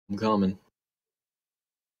I'm coming.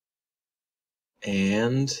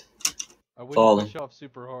 And I wouldn't falling. push off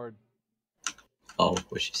super hard. Oh,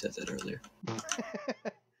 wish you said that earlier.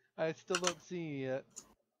 I still don't see you yet.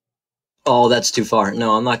 Oh, that's too far.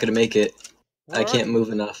 No, I'm not gonna make it. Where I are can't you? move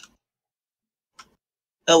enough.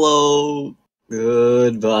 Hello.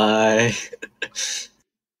 Goodbye.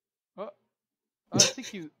 Oh, I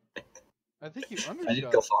think you I didn't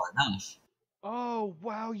undershot. go far enough. Oh,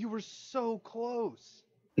 wow, you were so close.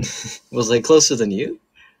 Was I closer than you?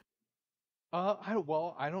 I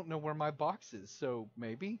don't know where my box is, so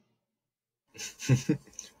maybe.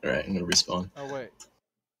 Alright, I'm gonna respawn. Oh wait,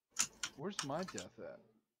 where's my death at?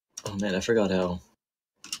 Oh man, I forgot how.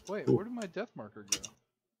 Wait, Ooh. where did my death marker go?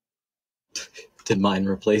 Did mine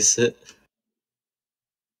replace it?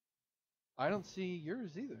 I don't see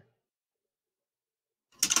yours either.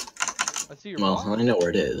 I see your Well, box. I know where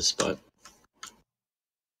it is, but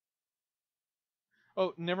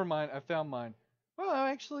Oh, never mind. I found mine. Well,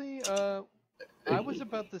 actually, I was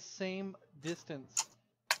about the same distance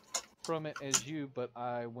from it as you, but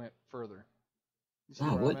I went further. You see wow,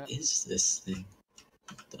 where I'm what at? is this thing?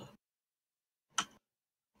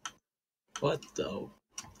 What the?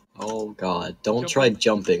 Oh god, don't try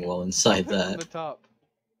jumping while inside Jump in from that. the top.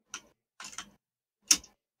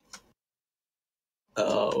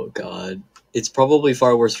 Oh god. It's probably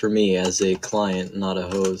far worse for me as a client, not a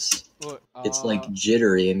host. Look, It's like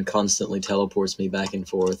jittery and constantly teleports me back and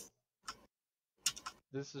forth.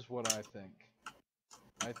 this is what I think.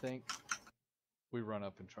 I think we run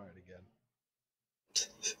up and try it again.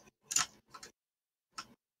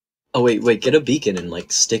 Oh wait, get a beacon and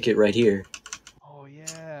like stick it right here. Oh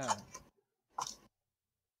yeah.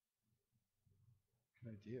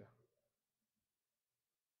 Good idea.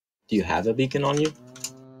 Do you have a beacon on you?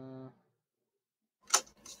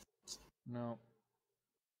 No.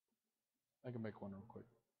 I can make one real quick.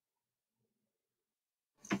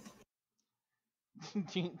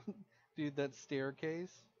 Dude, that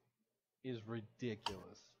staircase is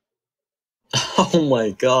ridiculous. Oh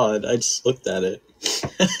my god, I just looked at it.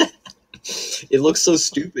 It looks so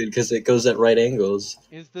stupid because it goes at right angles.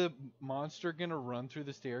 Is the monster gonna run through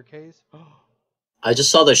the staircase? I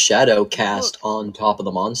just saw the shadow cast on top of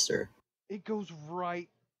the monster. It goes right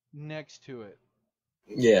next to it.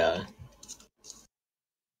 Yeah.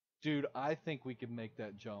 Dude, I think we could make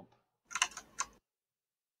that jump.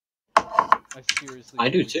 I seriously I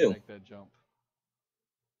think do we too. could make that jump.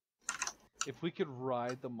 If we could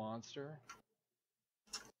ride the monster,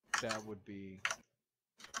 that would be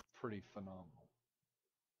pretty phenomenal.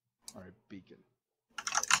 Alright, beacon.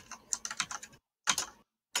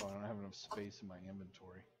 Oh, I don't have enough space in my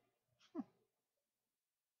inventory.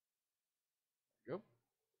 Yep.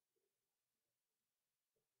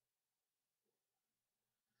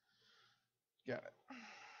 Got it.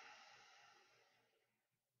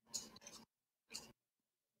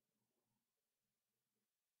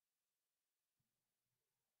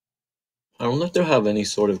 I don't know if they'll have any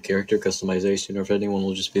sort of character customization or if anyone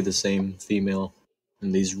will just be the same female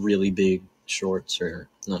in these really big shorts or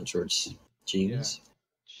not shorts, jeans. Yeah.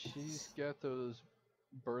 She's got those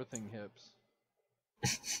birthing hips.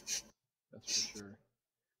 That's for sure.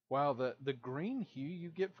 Wow, the green hue you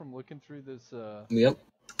get from looking through this Yep.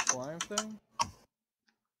 slime thing?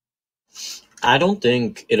 I don't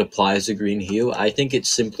think it applies a green hue. I think it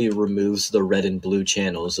simply removes the red and blue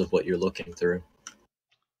channels of what you're looking through.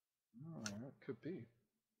 Oh, that could be.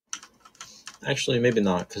 Actually, maybe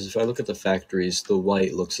not, because if I look at the factories, the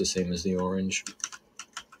white looks the same as the orange.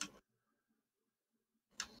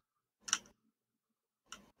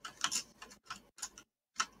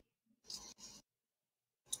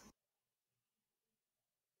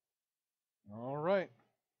 All right.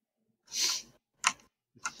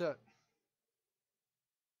 It's set.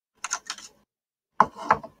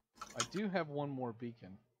 I do have one more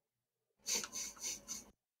beacon.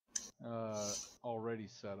 Already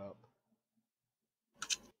set up.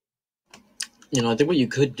 You know, I think what you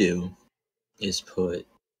could do is put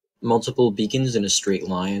multiple beacons in a straight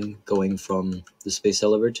line going from the space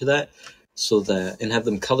elevator to that, and have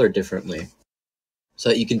them colored differently, so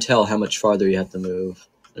that you can tell how much farther you have to move.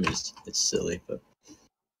 I mean, it's silly, but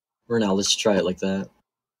for now, let's try it like that.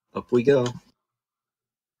 Up we go.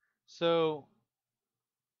 So,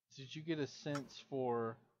 did you get a sense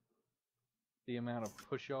for the amount of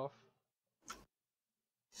push off?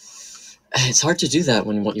 It's hard to do that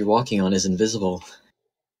when what you're walking on is invisible.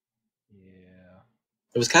 Yeah.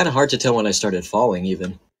 It was kind of hard to tell when I started falling,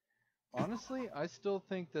 even. Honestly, I still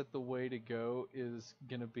think that the way to go is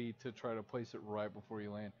gonna be to try to place it right before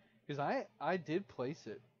you land. Because I did place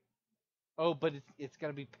it. Oh, but it's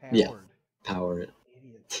gotta be powered. Yeah, power it.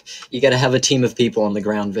 idiot. You gotta have a team of people on the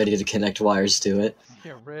ground ready to connect wires to it.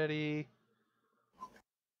 Get ready.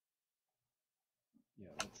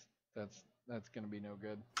 Yeah, that's gonna be no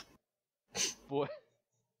good. Boy,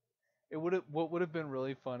 it would have. What would have been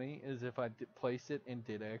really funny is if I did place it and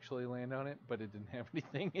did actually land on it, but it didn't have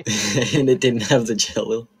anything in it. And it didn't have the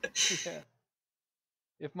jello. Yeah.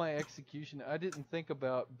 If my execution, I didn't think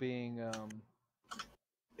about being.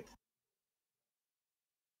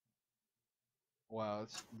 Wow,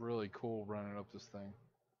 it's really cool running up this thing.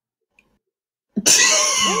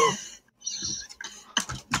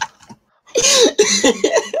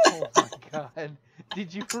 Oh my god!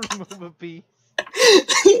 Did you remove a piece?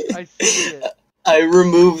 I see it. I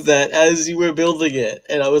removed that as you were building it,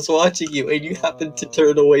 and I was watching you, and you happened to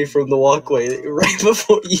turn away from the walkway no. right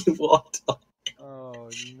before you walked on. Oh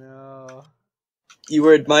no. You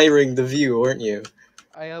were admiring the view, weren't you?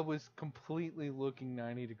 I was completely looking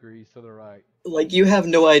 90 degrees to the right. Like, you have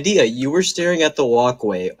no idea. You were staring at the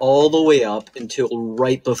walkway all the way up until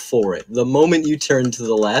right before it. The moment you turned to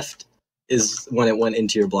the left is when it went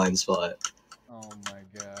into your blind spot. Oh my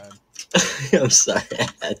god. I'm sorry, I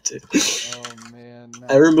had to. Oh man.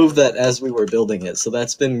 I removed that as we were building it, so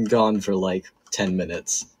that's been gone for like 10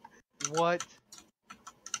 minutes. What?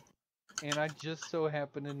 And I just so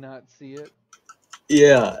happened to not see it?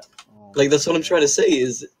 Yeah. Oh Like, that's my what I'm trying to God. say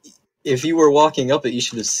is, if you were walking up it, you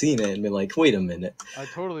should have seen it and been like, wait a minute. I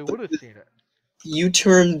totally would have seen it. You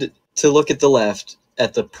turned to look at the left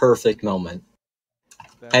at the perfect moment.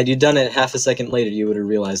 Had you done it half a second later, you would have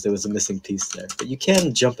realized there was a missing piece there. But you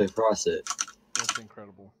can jump across it. That's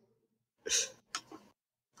incredible.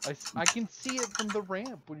 I can see it from the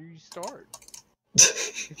ramp when you start.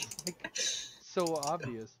 It's like so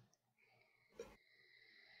obvious.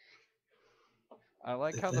 I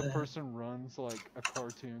like how the person runs like a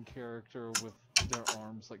cartoon character with their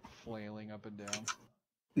arms like flailing up and down.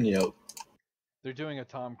 Yep. They're doing a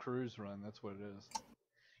Tom Cruise run, that's what it is.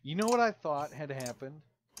 You know what I thought had happened?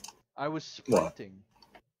 I was What? sprinting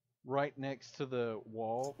right next to the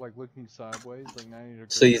wall, like looking sideways, like 90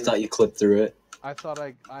 degrees. So you thought you clipped through it? I thought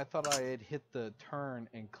I had hit the turn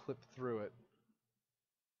and clipped through it.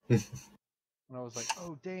 And I was like,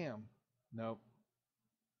 "Oh damn." Nope.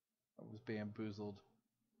 I was bamboozled.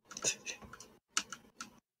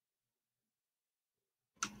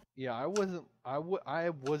 Yeah, I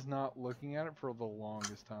was not looking at it for the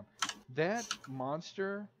longest time. That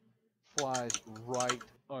monster flies right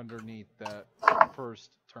underneath that first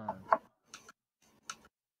turn.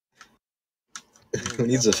 Who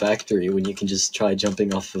needs a factory when you can just try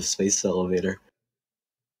jumping off a space elevator?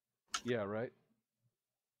 Yeah, right?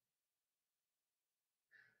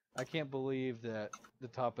 I can't believe that the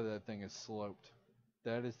top of that thing is sloped.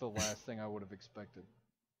 That is the last thing I would have expected.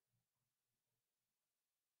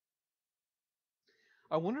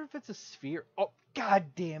 I wonder if it's a sphere. Oh, god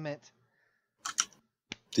damn it.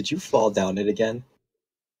 Did you fall down it again?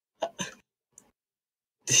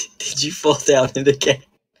 Did you fall down it again?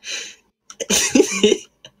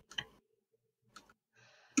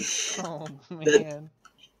 Oh man.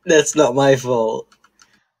 That's not my fault.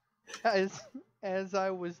 As as I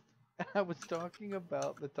was talking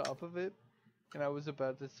about the top of it and I was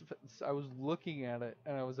looking at it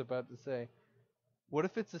and I was about to say, what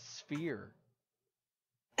if it's a sphere?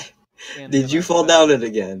 And Did then you fall down it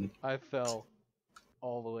again? I fell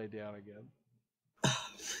all the way down again.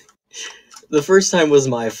 The first time was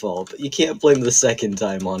my fault, but you can't blame the second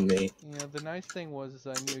time on me. You know, the nice thing was is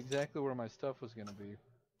I knew exactly where my stuff was going to be.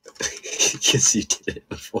 Because you did it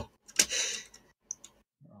before.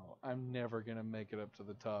 Oh, I'm never going to make it up to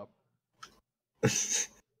the top.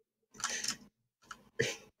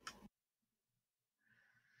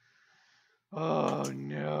 Oh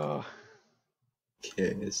no.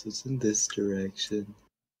 Okay, so it's in this direction.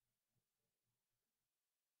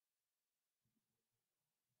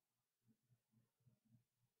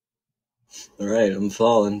 Alright, I'm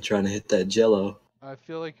falling, trying to hit that jello. I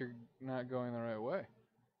feel like you're not going the right way.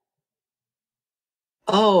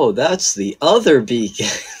 Oh, that's the other beacon.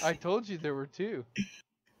 I told you there were two.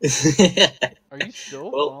 Well, Are you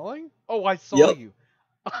still falling? Oh, I saw yep. you.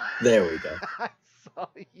 There we go. I saw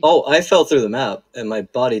you. Oh, I fell through the map, and my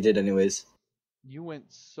body did anyways. You went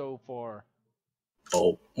so far.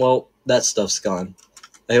 Oh, well, that stuff's gone.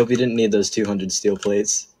 I hope you didn't need those 200 steel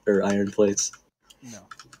plates, or iron plates. No.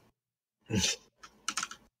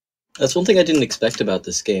 That's one thing I didn't expect about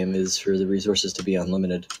this game, is for the resources to be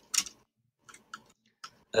unlimited.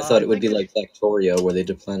 I thought it would be like Factorio, where they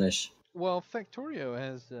deplenish. Well, Factorio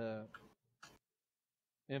has a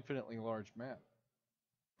infinitely large map.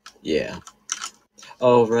 Yeah.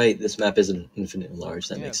 Oh, right, this map isn't infinitely large,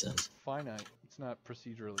 that makes sense. It's finite. It's not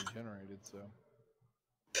procedurally generated, so.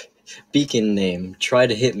 Beacon name. Try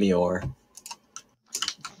to hit me, or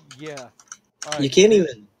Yeah. All you right. can't This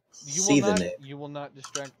even you will see the not name. you will not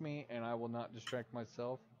distract me, and I will not distract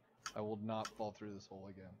myself. I will not fall through this hole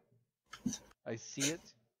again. I see it.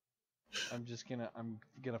 I'm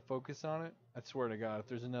gonna focus on it. I swear to God, if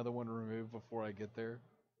there's another one to remove before I get there,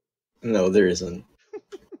 No, there isn't.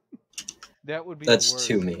 that would be the That's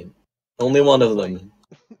too worst. mean. If Only I one was of like, them.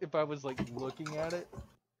 if I was like looking at it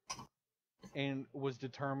and was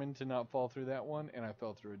determined to not fall through that one, and I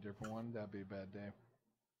fell through a different one, that'd be a bad day.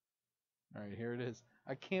 All right, here it is.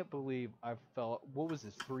 I can't believe I fell. What was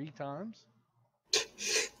this? 3 times?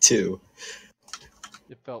 Two.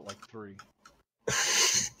 It felt like 3.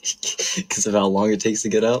 Because of how long it takes to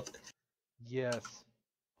get up. Yes.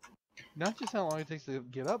 Not just how long it takes to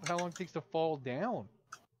get up, how long it takes to fall down.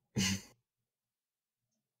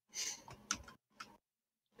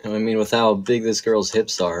 I mean, with how big this girl's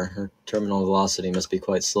hips are, her terminal velocity must be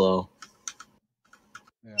quite slow.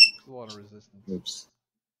 Yeah, there's a lot of resistance. Oops.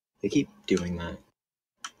 They keep doing that.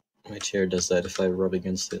 My chair does that if I rub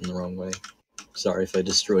against it in the wrong way. Sorry if I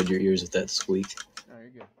destroyed your ears with that squeak. Oh, you're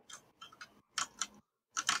good.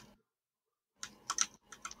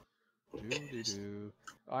 Do.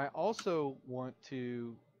 I also want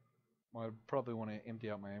to. Well, I probably want to empty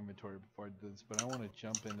out my inventory before I do this, but I want to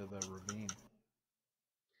jump into the ravine.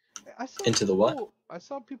 I saw Into the what? people. I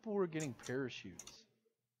saw people were getting parachutes.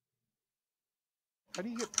 How do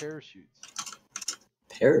you get parachutes?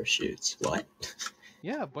 Parachutes. What?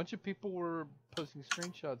 Yeah, a bunch of people were posting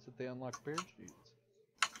screenshots that they unlocked parachutes.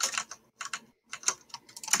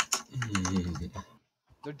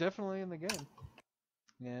 They're definitely in the game,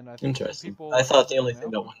 and I think some Interesting. people I are thought the using them only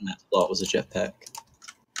thing now. that won that slot was a jetpack.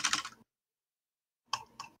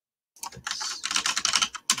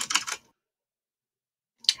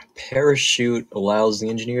 Parachute allows the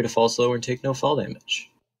engineer to fall slower and take no fall damage.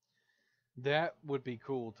 That would be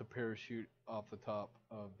cool to parachute off the top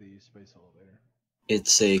of the space elevator.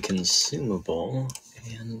 It's a consumable,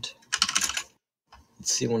 and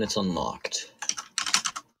let's see when it's unlocked.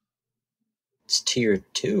 It's tier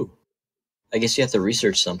 2. I guess you have to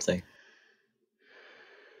research something.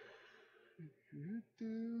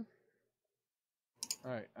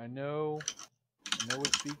 All right, I know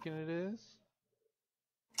which beacon it is.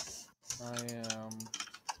 I am.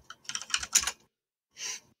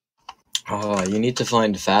 You need to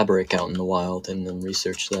find fabric out in the wild and then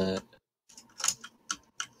research that.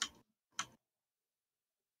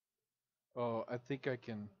 Oh, I think I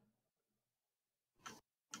can.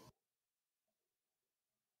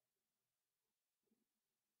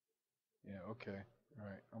 Yeah. Okay. All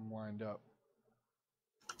right. I'm lined up.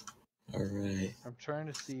 Alright. I'm trying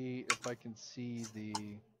to see if I can see the.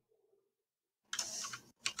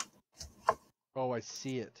 Oh, I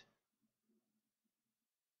see it.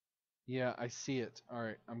 Yeah, I see it. All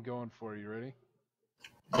right, I'm going for it. You ready?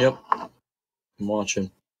 Yep. I'm watching.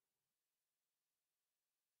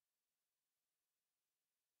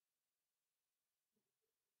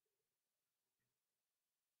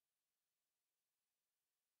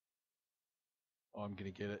 Oh, I'm gonna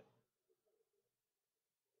get it.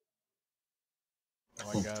 Oh,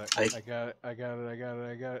 I got it. I I got it. I got it. I got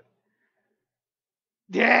it. I got it.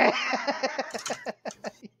 Yeah.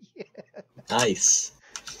 Nice.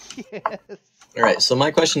 Yes. Alright, so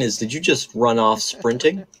my question is, did you just run off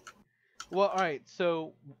sprinting? Well, all right.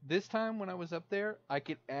 So this time when I was up there, I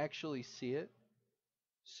could actually see it.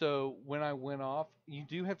 So when I went off, you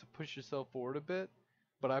do have to push yourself forward a bit,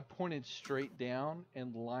 but I pointed straight down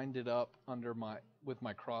and lined it up under my with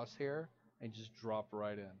my crosshair and just dropped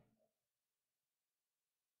right in.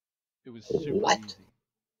 It was super What? easy.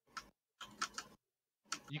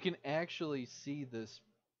 You can actually see this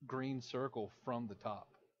green circle from the top.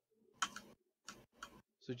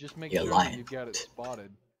 So just make You're sure that lying. you've got it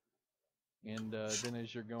spotted. And then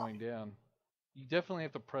as you're going down, you definitely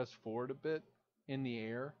have to press forward a bit in the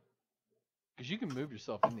air because you can move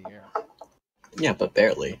yourself in the air. Yeah, but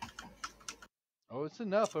barely. Oh, it's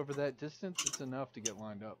enough over that distance. It's enough to get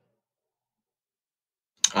lined up.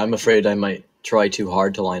 I I'm can. afraid I might try too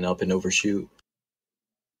hard to line up and overshoot.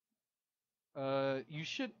 You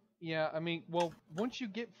should. Yeah, I mean, well, once you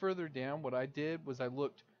get further down, what I did was I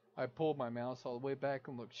pulled my mouse all the way back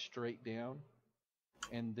and looked straight down,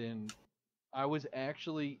 and then I was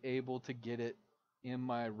actually able to get it in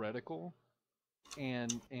my reticle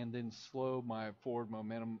and then slow my forward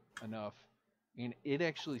momentum enough, and it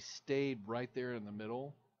actually stayed right there in the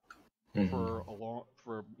middle Hmm. for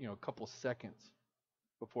a couple seconds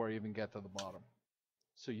before I even got to the bottom.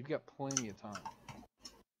 So you've got plenty of time.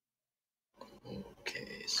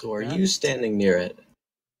 Okay, so are That you standing near it?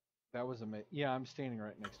 that was amazing. Yeah, I'm standing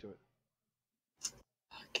right next to it.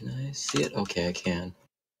 Can I see it? Okay, I can.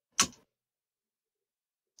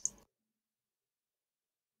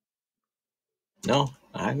 No,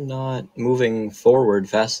 I'm not moving forward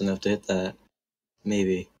fast enough to hit that.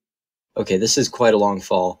 Maybe. Okay, this is quite a long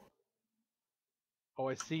fall. Oh,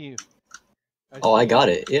 I see you. I Oh, see I you. got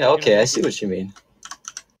it. Yeah, You're gonna okay, I make see it. what you mean.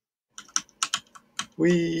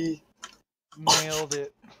 Wee. Nailed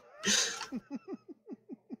it.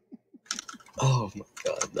 Oh my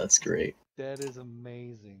god, that's great. That is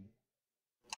amazing.